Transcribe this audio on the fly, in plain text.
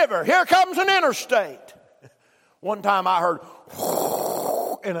Here comes an interstate. One time I heard,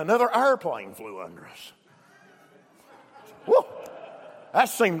 and another airplane flew under us. Whoa, that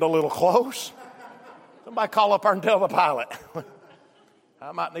seemed a little close. Somebody call up there and tell the pilot.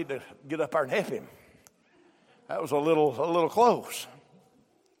 I might need to get up there and help him. That was a little close.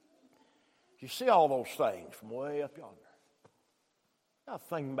 You see all those things from way up yonder. Now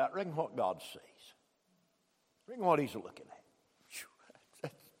think about, reckon what God sees. Reckon what He's looking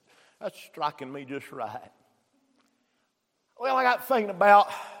at. That's striking me just right. Well, I got thinking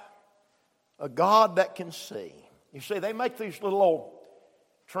about a God that can see. You see, they make these little old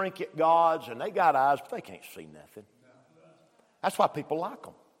trinket gods, and they got eyes, but they can't see nothing. That's why people like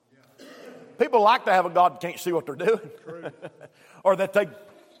them. People like to have a God that can't see what they're doing. Or that they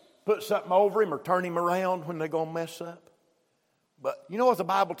put something over him or turn him around when they're going to mess up. But you know what the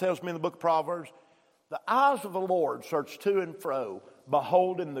Bible tells me in the book of Proverbs? The eyes of the Lord search to and fro,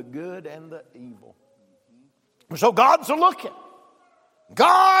 beholding the good and the evil. So God's a looking.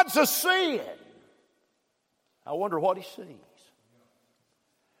 God's a seeing. I wonder what He sees.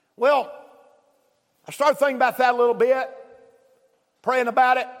 Well, I started thinking about that a little bit, praying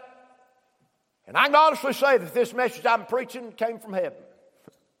about it. And I can honestly say that this message I'm preaching came from heaven.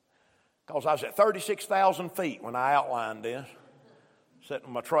 Because I was at 36,000 feet when I outlined this,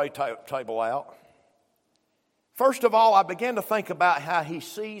 setting my tray table out. First of all, I began to think about how He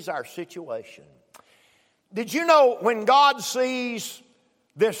sees our situation. Did you know when God sees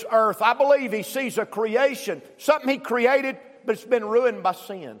this earth, I believe He sees a creation, something He created, but it's been ruined by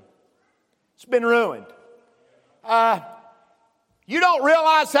sin. It's been ruined. You don't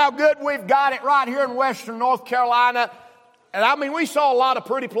realize how good we've got it right here in western North Carolina. And I mean, we saw a lot of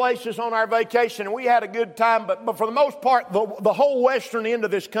pretty places on our vacation, and we had a good time. But for the most part, the whole western end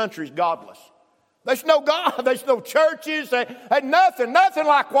of this country is godless. There's no God. There's no churches. There's nothing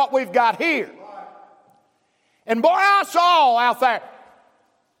like what we've got here. And boy, I saw out there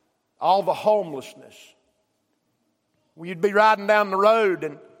all the homelessness. You'd be riding down the road,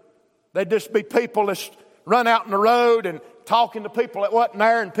 and there'd just be people just run out in the road and talking to people that wasn't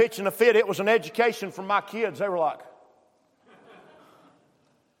there and pitching a fit. It was an education for my kids. They were like,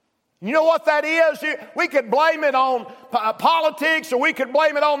 you know what that is? We could blame it on politics, or we could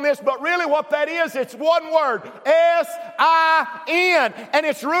blame it on this, but really what that is, it's one word, S-I-N. And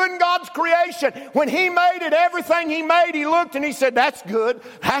it's ruined God's creation. When He made it, everything He made, He looked and He said, that's good,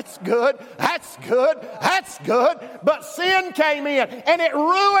 that's good, that's good, that's good. But sin came in and it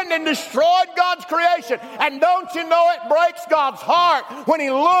ruined and destroyed God's creation. And don't you know it breaks God's heart when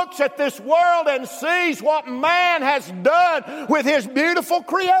He looks at this world and sees what man has done with His beautiful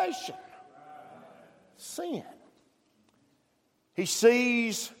creation. Sin. He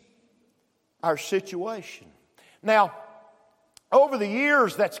sees our situation. Now, over the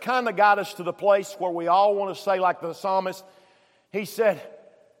years, that's kind of got us to the place where we all want to say, like the psalmist, he said,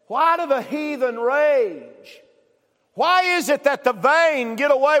 why do the heathen rage? Why is it that the vain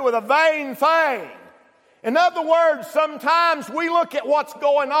get away with a vain thing? In other words, sometimes we look at what's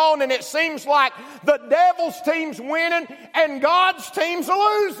going on and it seems like the devil's team's winning and God's team's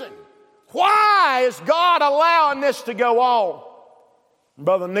losing. Why is God allowing this to go on?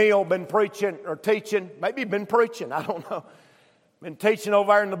 Brother Neil been preaching or teaching, maybe been preaching, I don't know. Been teaching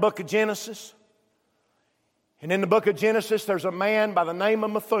over there in the book of Genesis. And in the book of Genesis, there's a man by the name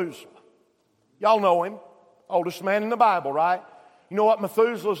of Methuselah. Y'all know him. Oldest man in the Bible, right? You know what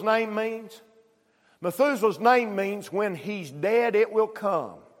Methuselah's name means? Methuselah's name means when he's dead, it will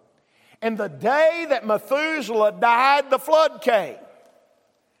come. And the day that Methuselah died, the flood came.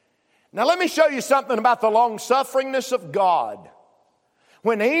 Now let me show you something about the long-sufferingness of God.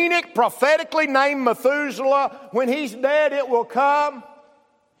 When Enoch prophetically named Methuselah, when he's dead it will come,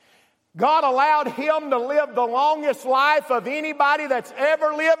 God allowed him to live the longest life of anybody that's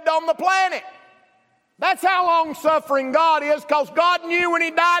ever lived on the planet. That's how long-suffering God is, because God knew when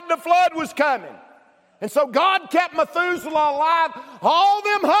He died the flood was coming. And so God kept Methuselah alive all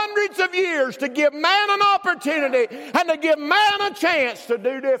them hundreds of years to give man an opportunity and to give man a chance to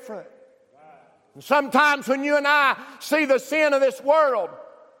do different. And sometimes when you and I see the sin of this world,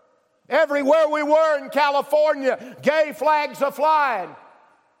 everywhere we were in California, gay flags are flying.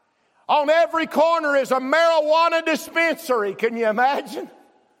 On every corner is a marijuana dispensary. Can you imagine?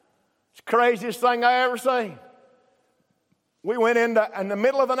 It's the craziest thing I ever seen. We went in the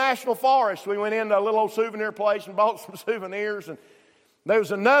middle of the national forest. We went into a little old souvenir place and bought some souvenirs. And there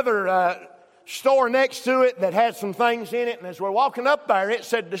was another store next to it that had some things in it. And as we're walking up there, it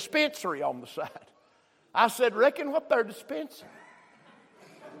said dispensary on the side. I said, reckon what they're dispensing.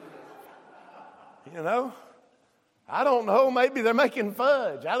 You know, I don't know. Maybe they're making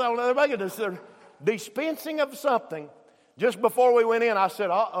fudge. I don't know. They're making this. They're dispensing of something. Just before we went in, I said,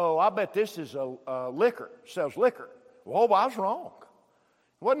 uh-oh, I bet this is a liquor. Sells liquor. Well, I was wrong.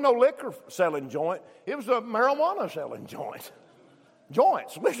 It wasn't no liquor selling joint. It was a marijuana selling joint.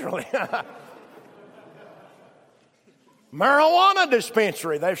 Joints, literally. Marijuana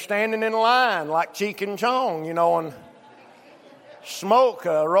dispensary. They're standing in line like Cheech and Chong, and smoke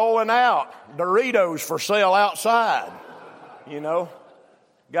rolling out. Doritos for sale outside.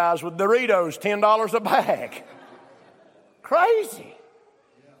 Guys with Doritos, $10 a bag. Crazy.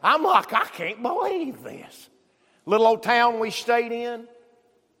 I'm like, I can't believe this. Little old town we stayed in,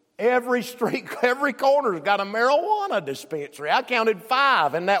 every street, every corner's got a marijuana dispensary. I counted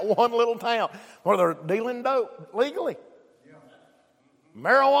 5 in that one little town where they're dealing dope legally.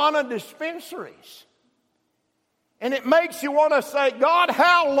 Marijuana dispensaries. And it makes you want to say, God,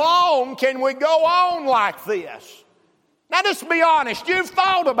 how long can we go on like this? Now, just be honest. You've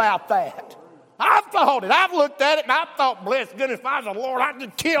thought about that. I've thought it. I've looked at it and I've thought, bless goodness, if I was the Lord, I'd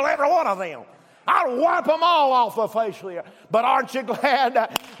just kill every one of them. I'd wipe them all off the face of the earth. But aren't you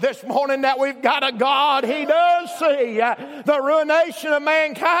glad this morning that we've got a God? He does see the ruination of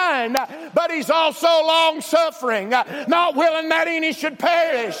mankind, but He's also long-suffering, not willing that any should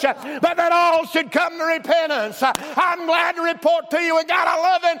perish, but that all should come to repentance. I'm glad to report to you we got a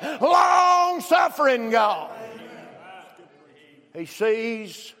loving, long-suffering God. He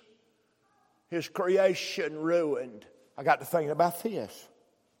sees His creation ruined. I got to thinking about this.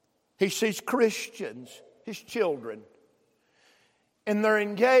 He sees Christians, His children, and they're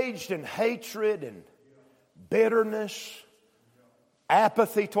engaged in hatred and bitterness,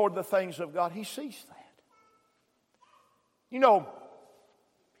 apathy toward the things of God. He sees that.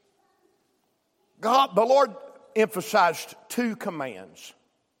 The Lord emphasized 2 commands.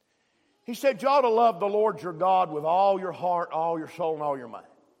 He said, you ought to love the Lord your God with all your heart, all your soul, and all your mind.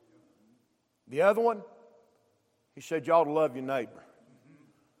 The other one, He said, you ought to love your neighbor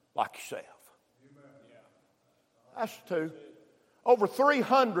like yourself. That's 2. Over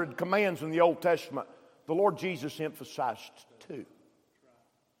 300 commands in the Old Testament, the Lord Jesus emphasized 2.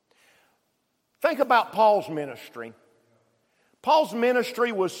 Think about Paul's ministry. Paul's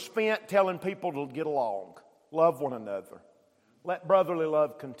ministry was spent telling people to get along, love one another, let brotherly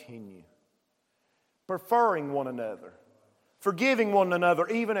love continue, preferring one another, forgiving one another,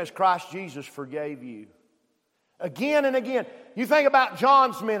 even as Christ Jesus forgave you. Again and again. You think about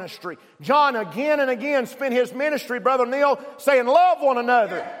John's ministry. John again and again spent his ministry, Brother Neil, saying, love one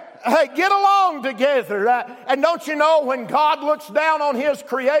another. Hey, get along together. And don't you know when God looks down on His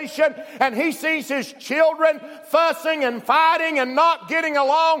creation and He sees His children fussing and fighting and not getting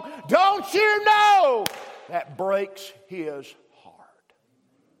along, don't you know that breaks His heart?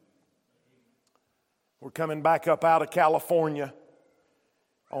 We're coming back up out of California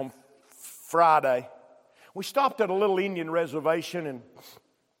on Friday. We stopped at a little Indian reservation and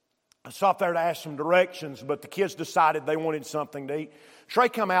I stopped there to ask some directions, but the kids decided they wanted something to eat. Trey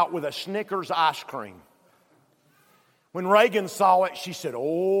come out with a Snickers ice cream. When Reagan saw it, she said,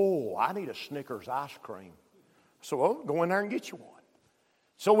 oh, I need a Snickers ice cream. So, well, go in there and get you one.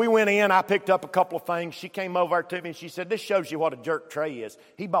 So we went in, I picked up a couple of things. She came over to me and she said, this shows you what a jerk Trey is.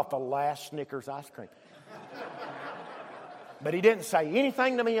 He bought the last Snickers ice cream. But he didn't say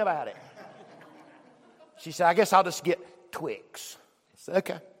anything to me about it. She said, I guess I'll just get Twix. I said,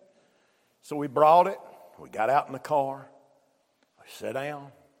 okay. So we brought it. We got out in the car. I sat down.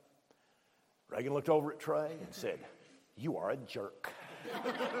 Reagan looked over at Trey and said, you are a jerk.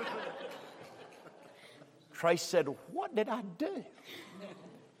 Trey said, what did I do?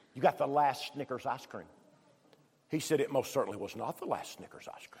 You got the last Snickers ice cream. He said, it most certainly was not the last Snickers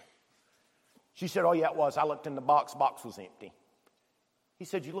ice cream. She said, oh yeah, it was. I looked in the box. Box was empty. He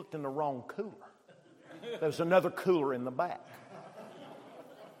said, you looked in the wrong cooler. There's another cooler in the back.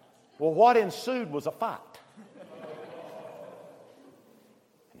 Well, what ensued was a fight.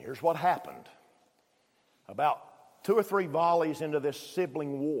 And here's what happened. About 2 or 3 volleys into this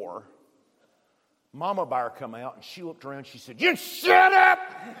sibling war, Mama Bear come out and she looked around. She said, you shut up!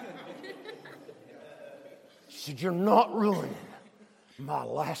 She said, you're not ruining my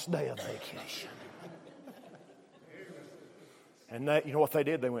last day of vacation. And you know what they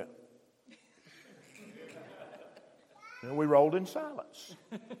did? They went, and we rolled in silence.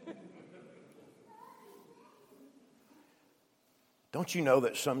 Don't you know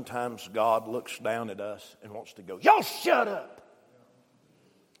that sometimes God looks down at us and wants to go, y'all shut up.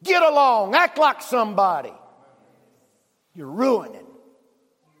 Get along. Act like somebody. You're ruining it.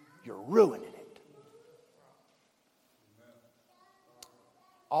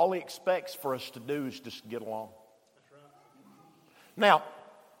 All He expects for us to do is just get along. Now,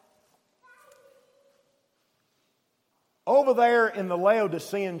 over there in the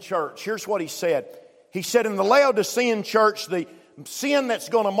Laodicean church, here's what he said. He said in the Laodicean church, the sin that's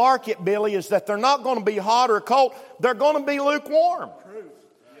going to mark it, Billy, is that they're not going to be hot or cold. They're going to be lukewarm.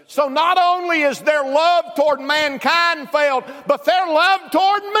 So not only is their love toward mankind failed, but their love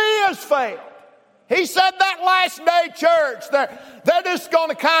toward me has failed. He said that last day church, they're just going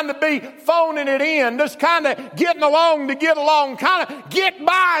to kind of be phoning it in, just kind of getting along to get along, kind of get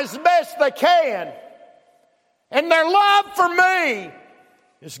by as best they can. And their love for me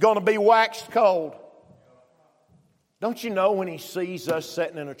is going to be waxed cold. Don't you know when he sees us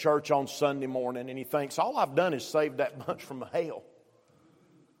sitting in a church on Sunday morning and he thinks, all I've done is saved that bunch from hell.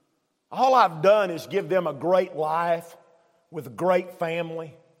 All I've done is give them a great life with a great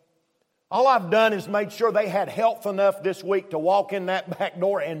family. All I've done is made sure they had health enough this week to walk in that back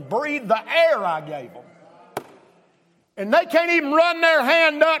door and breathe the air I gave them. And they can't even run their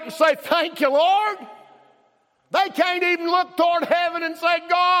hand up and say, thank you, Lord. They can't even look toward heaven and say,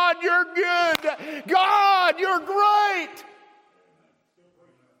 God, you're good. God, you're great.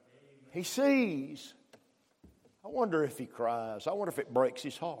 He sees. I wonder if he cries. I wonder if it breaks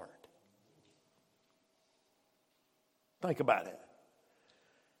his heart. Think about it.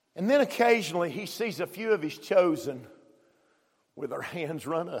 And then occasionally he sees a few of his chosen with their hands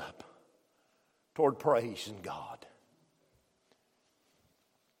run up toward praising God.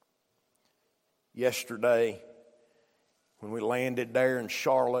 Yesterday, when we landed there in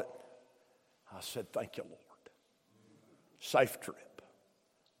Charlotte, I said, thank you, Lord. Safe trip.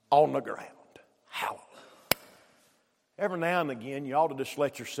 On the ground. Hallelujah. Every now and again, you ought to just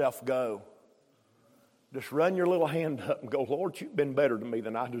let yourself go. Just run your little hand up and go, Lord, you've been better to me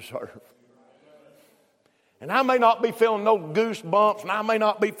than I deserve. And I may not be feeling no goosebumps, and I may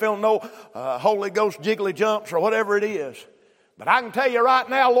not be feeling no Holy Ghost jiggly jumps or whatever it is. But I can tell you right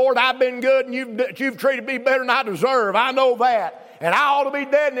now, Lord, I've been good, and you've treated me better than I deserve. I know that. And I ought to be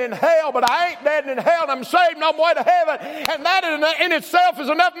dead and in hell, but I ain't dead and in hell, and I'm saved and on my way to heaven. And that in itself is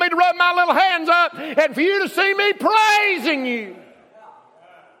enough for me to run my little hands up and for you to see me praising you.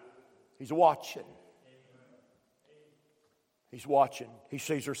 He's watching. He's watching. He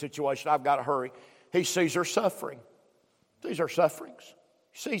sees her situation. I've got to hurry. He sees her suffering. These are sufferings.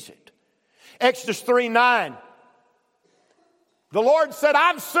 He sees it. Exodus 3:9. The Lord said,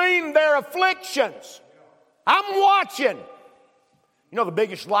 I've seen their afflictions. I'm watching. You know the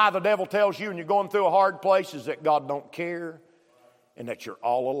biggest lie the devil tells you when you're going through a hard place is that God don't care and that you're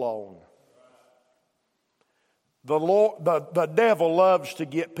all alone. The devil loves to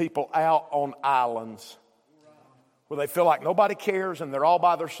get people out on islands where they feel like nobody cares and they're all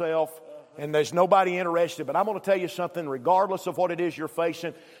by themselves and there's nobody interested. But I'm going to tell you something, regardless of what it is you're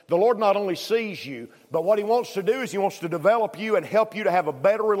facing, the Lord not only sees you, but what He wants to do is He wants to develop you and help you to have a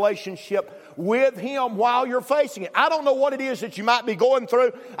better relationship with Him while you're facing it. I don't know what it is that you might be going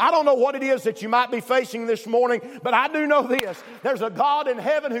through. I don't know what it is that you might be facing this morning, but I do know this. There's a God in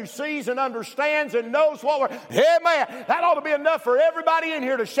heaven who sees and understands and knows what we're... Amen. That ought to be enough for everybody in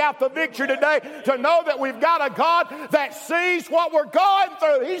here to shout the victory today, to know that we've got a God that sees what we're going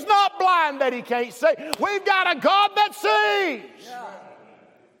through. He's not blind that He can't see. We've got a God that sees. Yeah.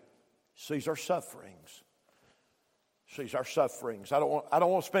 Sees our sufferings. Sees our sufferings. I don't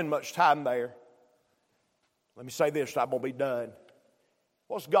want to spend much time there. Let me say this, I'm going to be done.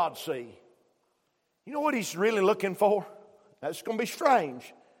 What's God see? You know what He's really looking for? That's going to be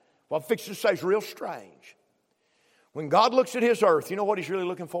strange. What I'm fixing to say is real strange. When God looks at His earth, you know what He's really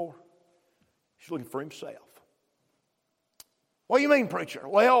looking for? He's looking for Himself. What do you mean, preacher?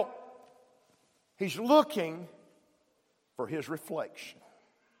 Well, He's looking for His reflection.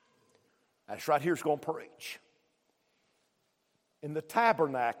 That's right here, He's going to preach. In the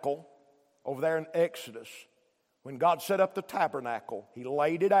tabernacle, over there in Exodus, when God set up the tabernacle, He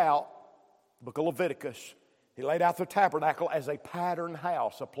laid it out, the book of Leviticus, He laid out the tabernacle as a pattern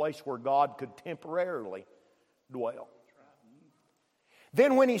house, a place where God could temporarily dwell.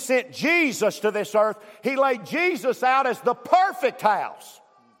 Then when He sent Jesus to this earth, He laid Jesus out as the perfect house.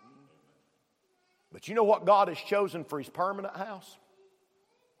 But you know what God has chosen for His permanent house?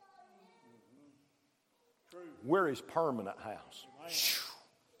 We're His permanent house.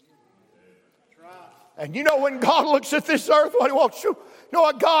 And you know when God looks at this earth, what He wants to... You know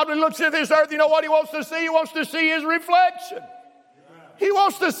what God, when He looks at this earth, you know what He wants to see? He wants to see His reflection. He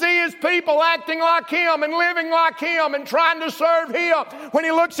wants to see His people acting like Him and living like Him and trying to serve Him. When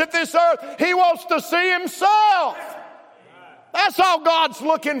He looks at this earth, He wants to see Himself. That's all God's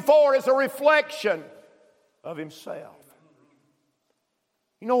looking for, is a reflection of Himself.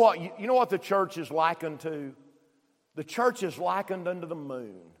 You know what the church is likened to? The church is likened unto the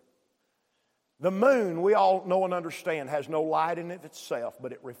moon. The moon, we all know and understand, has no light in it itself,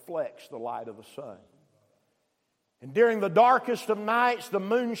 but it reflects the light of the sun. And during the darkest of nights, the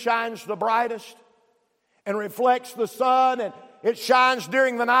moon shines the brightest and reflects the sun, and it shines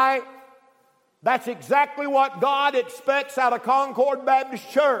during the night. That's exactly what God expects out of Concord Baptist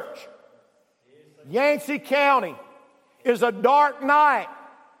Church. Yancey County is a dark night.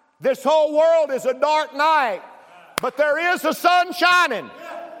 This whole world is a dark night. But there is a sun shining.